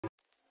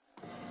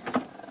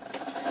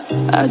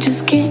I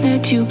just can't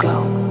let you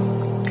go.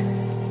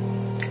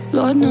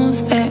 Lord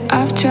knows that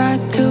I've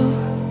tried to.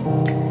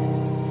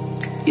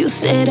 You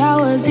said I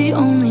was the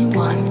only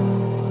one.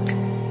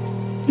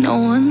 No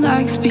one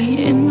likes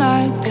being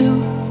lied to.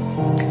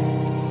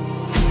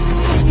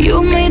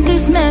 You made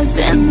this mess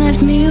and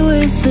left me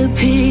with the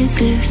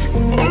pieces.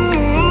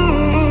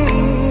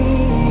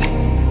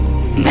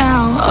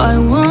 Now I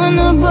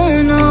wanna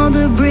burn all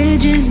the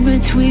bridges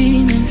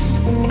between us.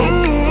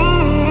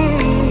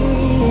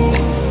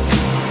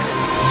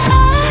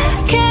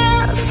 I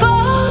can't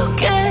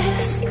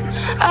focus,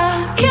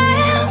 I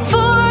can't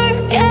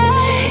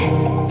forget.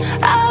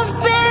 I've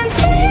been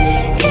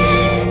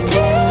thinking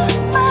too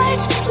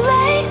much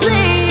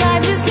lately. I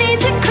just need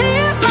to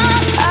clear my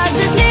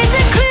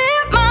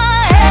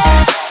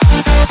head.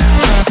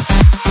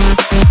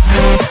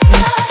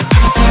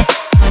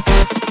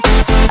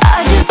 I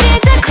just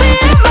need to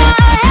clear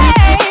my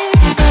head.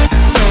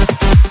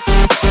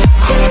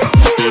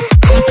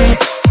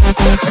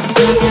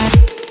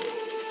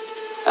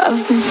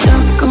 I've been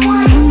stuck on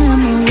your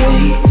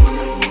memory,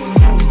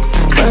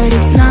 but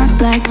it's not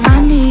like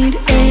I need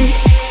it.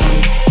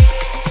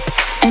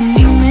 And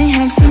you may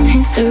have some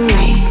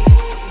history,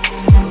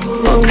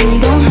 but we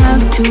don't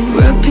have to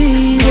repeat.